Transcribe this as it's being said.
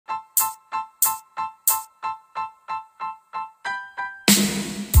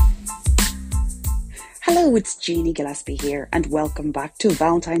Hello, it's Jeanie Gillespie here, and welcome back to a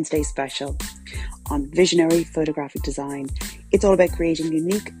Valentine's Day special on visionary photographic design. It's all about creating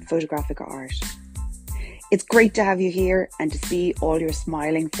unique photographic art. It's great to have you here and to see all your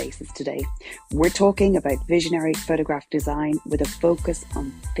smiling faces today. We're talking about visionary photographic design with a focus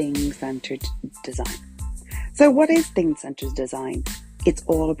on thing-centered design. So what is thing-centered design? It's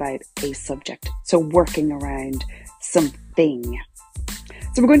all about a subject, so working around something.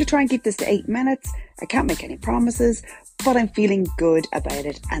 So we're going to try and keep this to 8 minutes. I can't make any promises, but I'm feeling good about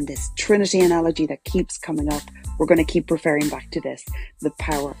it. And this trinity analogy that keeps coming up, we're going to keep referring back to this, the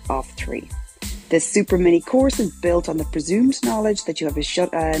power of 3. This super mini course is built on the presumed knowledge that you have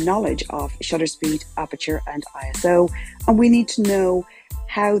a knowledge of shutter speed, aperture and ISO, and we need to know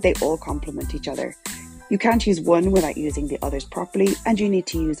how they all complement each other. You can't use one without using the others properly, and you need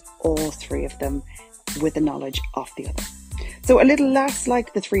to use all 3 of them with the knowledge of the other. So a little less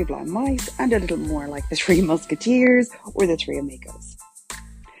like the 3 blind mice and a little more like the 3 musketeers or the 3 amigos.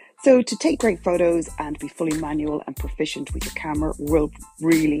 So to take great photos and be fully manual and proficient with your camera will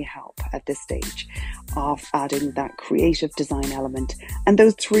really help at this stage of adding that creative design element. And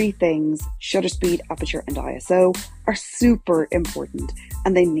those 3 things, shutter speed, aperture and ISO, are super important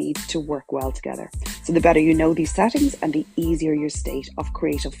and they need to work well together. So the better you know these settings and the easier your state of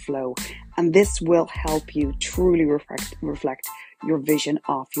creative flow. And this will help you truly reflect your vision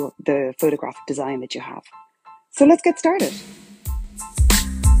of the photographic design that you have. So let's get started.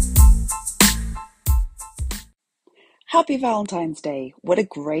 Happy Valentine's Day. What a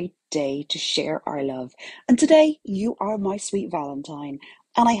great day to share our love. And today you are my sweet Valentine.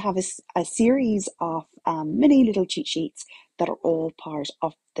 And I have a series of mini little cheat sheets that are all part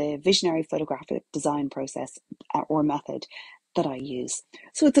of the visionary photographic design process or method that I use.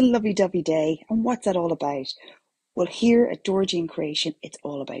 So it's a lovey-dovey day. And what's that all about? Well, here at Georgian Creation, it's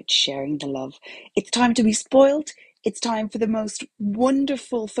all about sharing the love. It's time to be spoiled. It's time for the most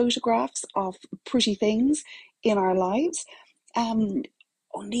wonderful photographs of pretty things in our lives.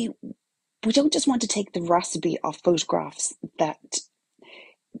 Only we don't just want to take the recipe of photographs that,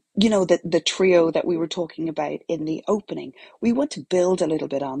 the trio that we were talking about in the opening. We want to build a little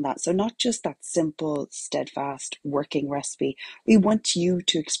bit on that. So not just that simple, steadfast working recipe. We want you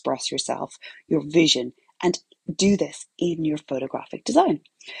to express yourself, your vision, and do this in your photographic design.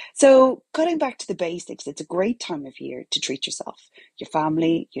 So cutting back to the basics, it's a great time of year to treat yourself, your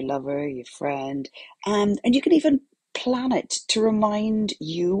family, your lover, your friend, and you can even plan it to remind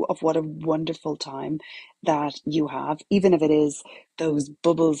you of what a wonderful time that you have, even if it is those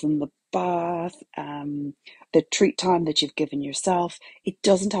bubbles in the bath, the treat time that you've given yourself. It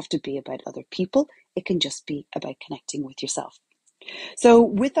doesn't have to be about other people. It can just be about connecting with yourself. So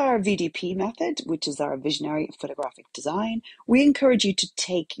with our VDP method, which is our visionary photographic design, we encourage you to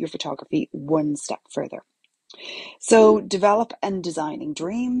take your photography one step further. So develop and designing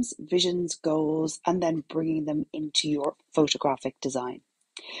dreams, visions, goals, and then bringing them into your photographic design.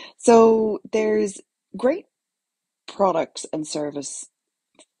 So there's great products and service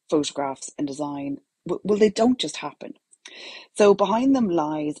photographs and design. Well, they don't just happen. So behind them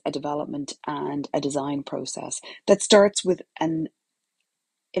lies a development and a design process that starts with an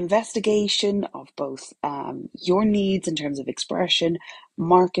investigation of both your needs in terms of expression,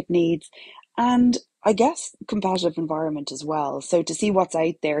 market needs, and I guess competitive environment as well. So to see what's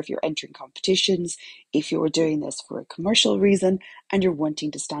out there if you're entering competitions, if you're doing this for a commercial reason and you're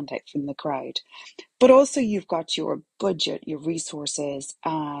wanting to stand out from the crowd. But also you've got your budget, your resources,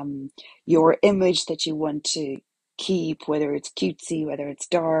 your image that you want to keep, whether it's cutesy, whether it's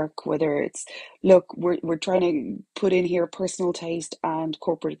dark, whether it's, look, we're trying to put in here personal taste and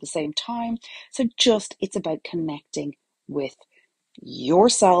corporate at the same time. So it's about connecting with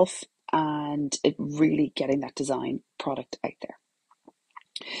yourself and it really getting that design product out there.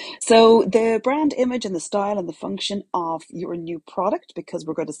 So the brand image and the style and the function of your new product, because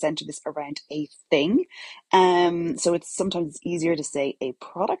we're going to center this around a thing. So it's sometimes easier to say a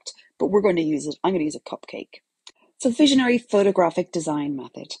product, but I'm going to use a cupcake. So visionary photographic design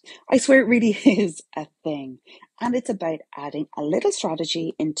method. I swear it really is a thing. And it's about adding a little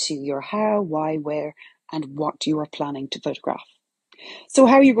strategy into your how, why, where, and what you are planning to photograph. So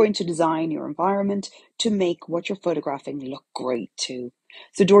how are you going to design your environment to make what you're photographing look great too?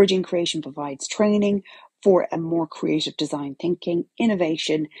 So Georgian Creation provides training for a more creative design thinking,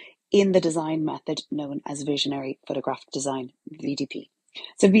 innovation in the design method known as visionary photographic design, VDP.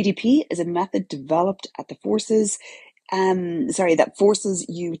 So VDP is a method developed at the forces that forces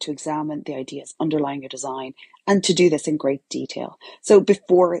you to examine the ideas underlying your design and to do this in great detail. So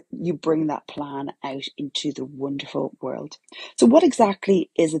before you bring that plan out into the wonderful world. So what exactly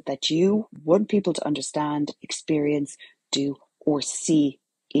is it that you want people to understand, experience, do, or see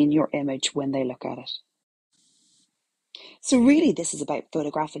in your image when they look at it? So really, this is about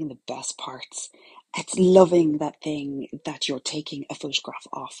photographing the best parts. It's loving that thing that you're taking a photograph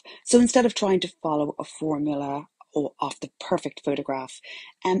of. So instead of trying to follow a formula or of the perfect photograph,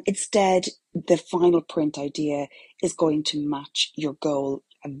 instead the final print idea is going to match your goal,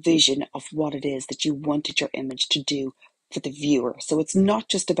 a vision of what it is that you wanted your image to do for the viewer. So it's not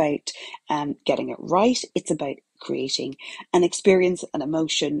just about getting it right, it's about creating an experience, an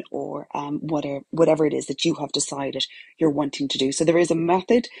emotion, or whatever it is that you have decided you're wanting to do. So there is a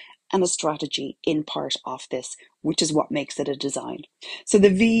method and a strategy in part of this, which is what makes it a design. So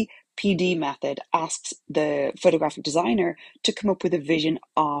the VPD method asks the photographic designer to come up with a vision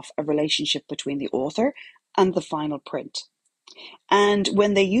of a relationship between the author and the final print. And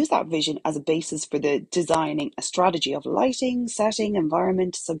when they use that vision as a basis for the designing a strategy of lighting, setting,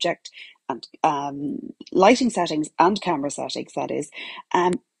 environment, subject, and lighting settings and camera settings, that is,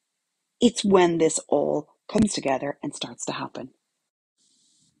 it's when this all comes together and starts to happen.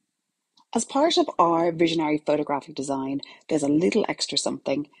 As part of our visionary photographic design, there's a little extra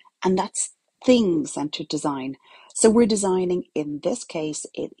something, and that's thing-centered design. So we're designing, in this case,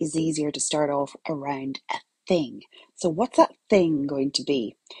 it is easier to start off around a thing. So what's that thing going to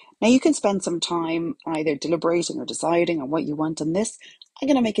be? Now you can spend some time either deliberating or deciding on what you want on this. I'm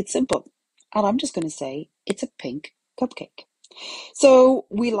going to make it simple, and I'm just going to say it's a pink cupcake. So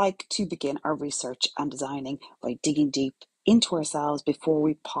we like to begin our research and designing by digging deep into ourselves before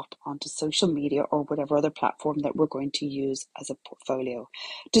we pop onto social media or whatever other platform that we're going to use as a portfolio.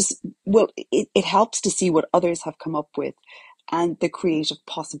 It helps to see what others have come up with and the creative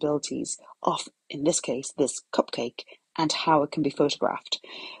possibilities of, in this case, this cupcake and how it can be photographed.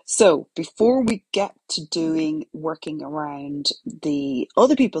 So before we get to working around the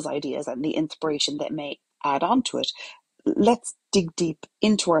other people's ideas and the inspiration that may add on to it, let's dig deep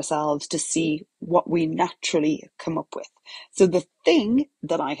into ourselves to see what we naturally come up with. So the thing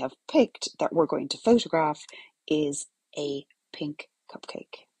that I have picked that we're going to photograph is a pink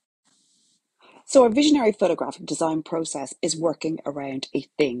cupcake. So our visionary photographic design process is working around a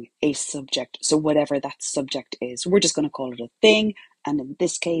thing, a subject. So whatever that subject is, we're just going to call it a thing. And in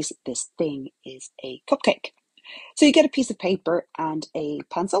this case, this thing is a cupcake. So you get a piece of paper and a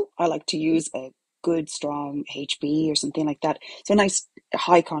pencil. I like to use a good strong HB or something like that. So a nice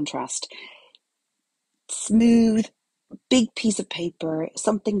high contrast, smooth, big piece of paper,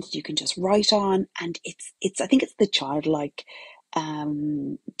 something that you can just write on. And I think it's the childlike,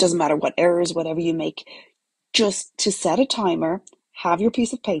 doesn't matter what errors, whatever you make, just to set a timer, have your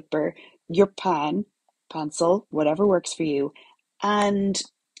piece of paper, your pen, pencil, whatever works for you. And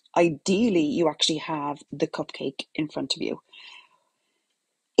ideally you actually have the cupcake in front of you.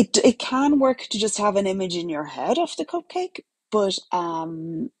 It can work to just have an image in your head of the cupcake, but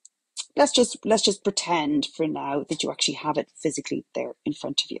let's just pretend for now that you actually have it physically there in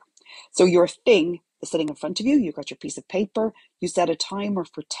front of you. So your thing is sitting in front of you. You've got your piece of paper. You set a timer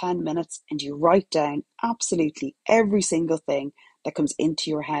for 10 minutes and you write down absolutely every single thing that comes into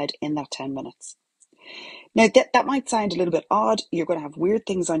your head in that 10 minutes. Now that might sound a little bit odd. You're going to have weird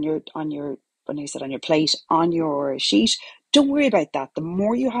things on your when you said on your plate, on your sheet. Don't worry about that. The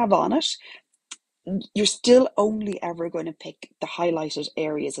more you have on it, you're still only ever going to pick the highlighted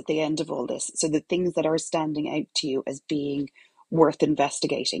areas at the end of all this. So the things that are standing out to you as being worth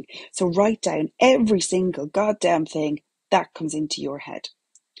investigating. So write down every single goddamn thing that comes into your head.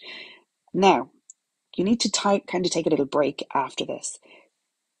 Now, you need to kind of take a little break after this.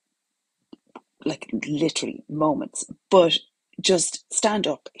 Like literally moments, but just stand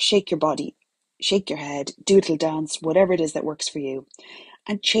up, shake your body, shake your head, do a little dance, whatever it is that works for you,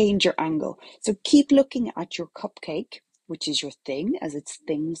 and change your angle. So keep looking at your cupcake, which is your thing, as it's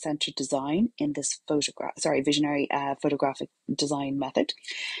thing-centered design in this visionary photographic design method.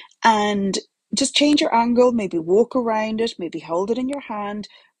 And just change your angle, maybe walk around it, maybe hold it in your hand,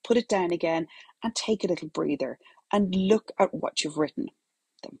 put it down again, and take a little breather and look at what you've written.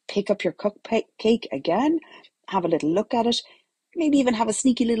 Then pick up your cupcake again, have a little look at it, maybe even have a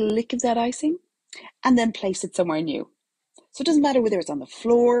sneaky little lick of that icing, and then place it somewhere new. So it doesn't matter whether it's on the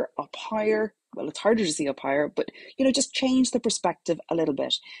floor, up higher. Well, it's harder to see up higher, but just change the perspective a little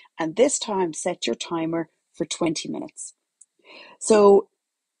bit. And this time, set your timer for 20 minutes. So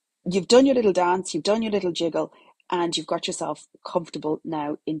you've done your little dance, you've done your little jiggle, and you've got yourself comfortable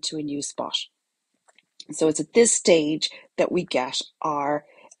now into a new spot. So it's at this stage that we get our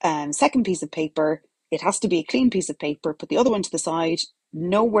second piece of paper. It has to be a clean piece of paper, put the other one to the side,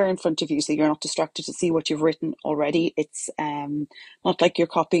 nowhere in front of you, so you're not distracted to see what you've written already. It's not like you're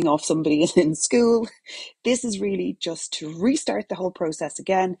copying off somebody in school. This is really just to restart the whole process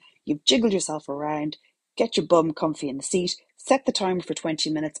again. You've jiggled yourself around, get your bum comfy in the seat, set the timer for 20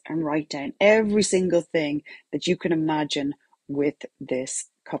 minutes and write down every single thing that you can imagine with this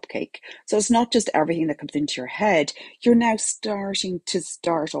cupcake. So it's not just everything that comes into your head. You're now starting to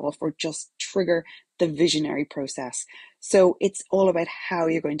start off or just trigger the visionary process. So it's all about how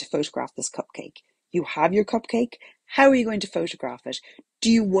you're going to photograph this cupcake. You have your cupcake. How are you going to photograph it? Do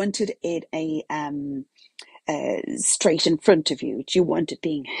you want it in a straight in front of you? Do you want it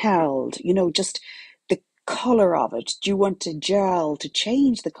being held? Just the color of it. Do you want to gel to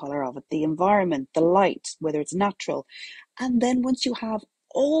change the color of it, the environment, the light, whether it's natural? And then once you have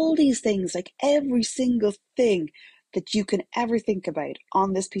all these things, like every single thing that you can ever think about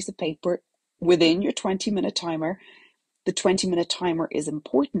on this piece of paper within your 20-minute timer, the 20-minute timer is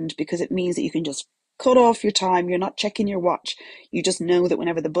important because it means that you can just cut off your time. You're not checking your watch. You just know that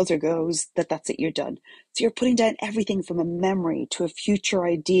whenever the buzzer goes, that's it, you're done. So you're putting down everything from a memory to a future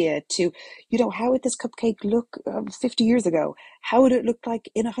idea to, how would this cupcake look 50 years ago? How would it look like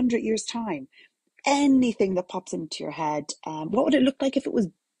in 100 years' time? Anything that pops into your head. What would it look like if it was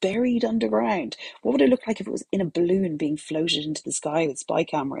buried underground? What would it look like if it was in a balloon being floated into the sky with a spy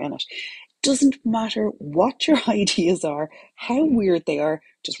camera in it? Doesn't matter what your ideas are, how weird they are,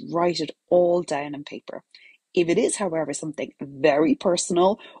 just write it all down on paper. If it is, however, something very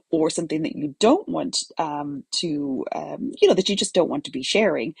personal or something that you don't want that you just don't want to be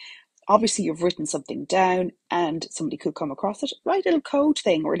sharing, obviously you've written something down and somebody could come across it. Write a little code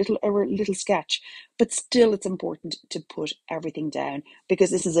thing or a little sketch, but still it's important to put everything down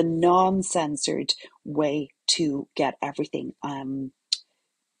because this is a non-censored way to get everything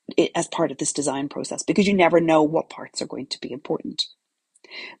as part of this design process, because you never know what parts are going to be important.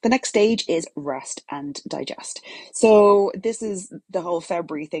 The next stage is rest and digest. So this is the whole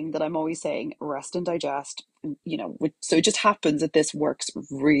February thing that I'm always saying, rest and digest. So it just happens that this works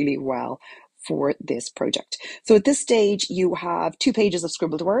really well for this project. So at this stage, you have 2 pages of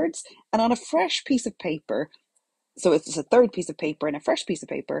scribbled words, and on a fresh piece of paper, so it's a third piece of paper and a fresh piece of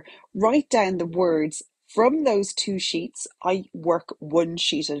paper, write down the words from those 2 sheets. I work 1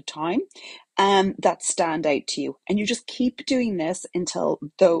 sheet at a time, that stand out to you. And you just keep doing this until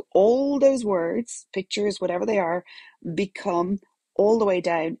all those words, pictures, whatever they are, become all the way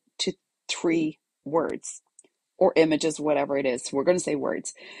down to 3 words or images, whatever it is. So we're going to say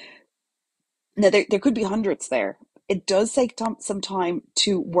words. Now, there could be hundreds there. It does take some time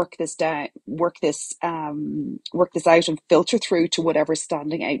to work this down, work this out, and filter through to whatever's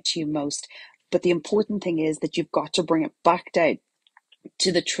standing out to you most. But the important thing is that you've got to bring it back down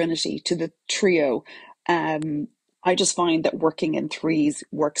to the trinity, to the trio. I just find that working in threes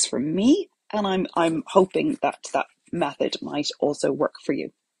works for me, and I'm hoping that method might also work for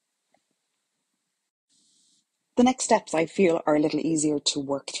you. The next steps I feel are a little easier to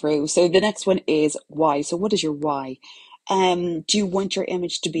work through. So the next one is why. So what is your why? Do you want your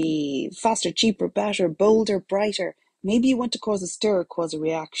image to be faster, cheaper, better, bolder, brighter? Maybe you want to cause a stir, cause a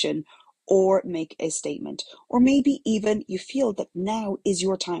reaction, or make a statement. Or maybe even you feel that now is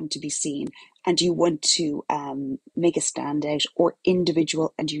your time to be seen and you want to make a standout or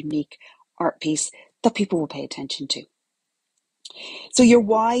individual and unique art piece that people will pay attention to. So your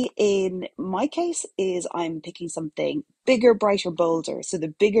why in my case is I'm picking something bigger, brighter, bolder. So the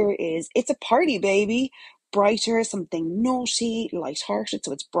bigger is it's a party, baby. Brighter, something naughty, light-hearted,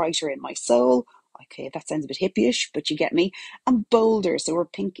 so it's brighter in my soul. Okay, that sounds a bit hippie-ish, but you get me. And bolder, so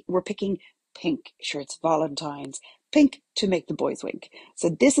we're picking pink. Sure, it's Valentines. Pink to make the boys wink. So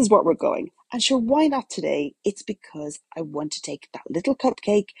this is what we're going. And sure, why not today? It's because I want to take that little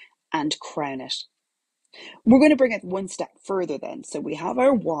cupcake and crown it. We're going to bring it one step further then. So we have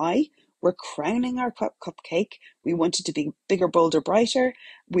our why. We're crowning our cupcake. We want it to be bigger, bolder, brighter.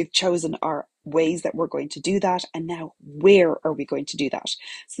 We've chosen our ways that we're going to do that. And now where are we going to do that?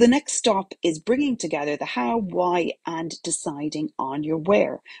 So the next stop is bringing together the how, why, and deciding on your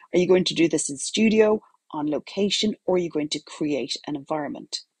where. Are you going to do this in studio, on location, or are you going to create an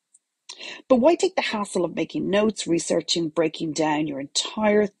environment? But why take the hassle of making notes, researching, breaking down your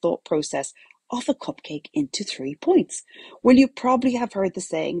entire thought process of a cupcake into 3 points? Well, you probably have heard the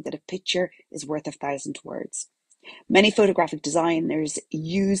saying that a picture is worth 1,000 words. Many photographic designers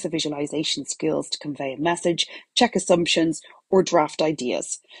use the visualization skills to convey a message, check assumptions, or draft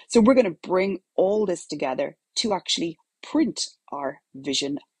ideas. So we're going to bring all this together to actually print our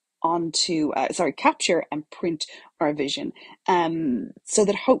vision capture and print our vision, so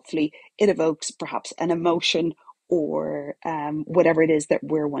that hopefully it evokes perhaps an emotion or whatever it is that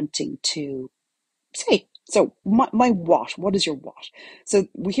we're wanting to say. So my what is your what? So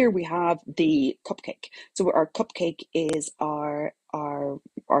here we have the cupcake. So our cupcake is our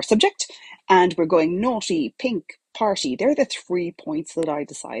subject, and we're going naughty, pink, party. They're the 3 points that I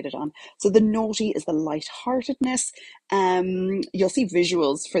decided on. So the naughty is the lightheartedness. You'll see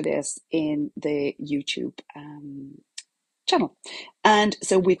visuals for this in the YouTube channel. And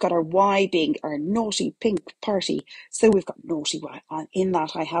so we've got our Y being our naughty pink party. So we've got naughty Y. In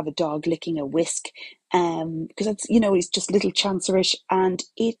that I have a dog licking a whisk, because it's, he's just little chancerish and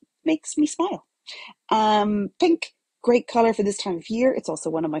it makes me smile. Pink, great colour for this time of year. It's also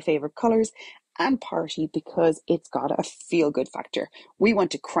one of my favourite colours. And party because it's got a feel-good factor. We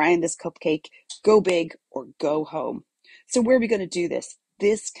want to crown this cupcake, go big or go home. So where are we going to do this?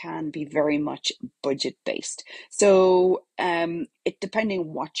 This can be very much budget based. So it depending on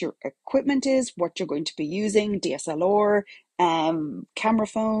what your equipment is, what you're going to be using, DSLR, camera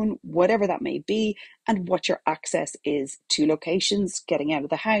phone, whatever that may be, and what your access is to locations, getting out of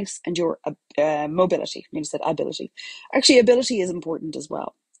the house, and your mobility. I said ability. Actually, ability is important as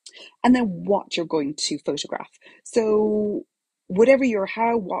well. And then what you're going to photograph. So whatever your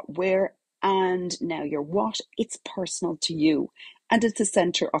how, what, where, and now your what, it's personal to you. And it's the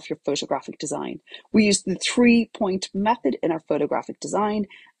center of your photographic design. We use the 3-point method in our photographic design,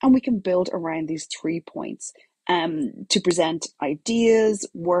 and we can build around these 3 points to present ideas,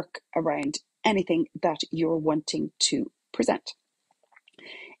 work around anything that you're wanting to present.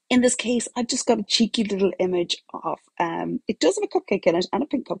 In this case, I've just got a cheeky little image of, it does have a cupcake in it and a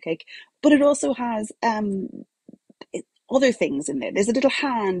pink cupcake, but it also has other things in there. There's a little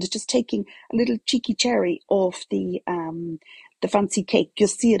hand just taking a little cheeky cherry off the fancy cake. You'll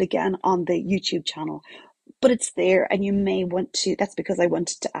see it again on the YouTube channel, but it's there, and you may want to, that's because I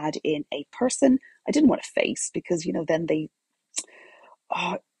wanted to add in a person. I didn't want a face because, then they,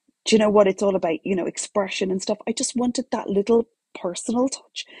 do you know what it's all about, expression and stuff. I just wanted that little personal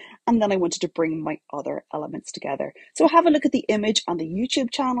touch, and then I wanted to bring my other elements together. So have a look at the image on the YouTube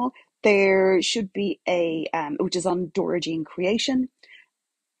channel. There should be a which is on Dora Jean Creation,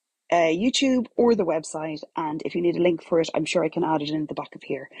 YouTube or the website, and if you need a link for it, I'm sure I can add it in the back of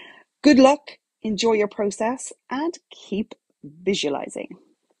here. Good luck, enjoy your process, and keep visualizing.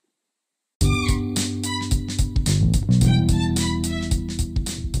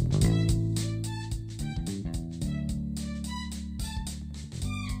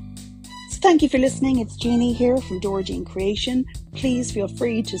 Thank you for listening. It's Jeanie here from Dora Jean Creation. Please feel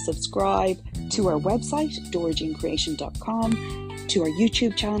free to subscribe to our website, dorajeancreation.com, to our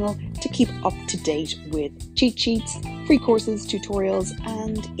YouTube channel to keep up to date with cheat sheets, free courses, tutorials,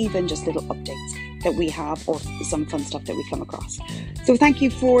 and even just little updates that we have or some fun stuff that we come across. So thank you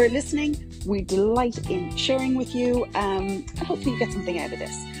for listening. We delight in sharing with you, and hopefully you get something out of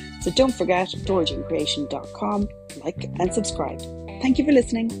this. So don't forget, dorajeancreation.com, like and subscribe. Thank you for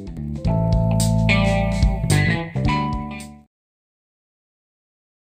listening.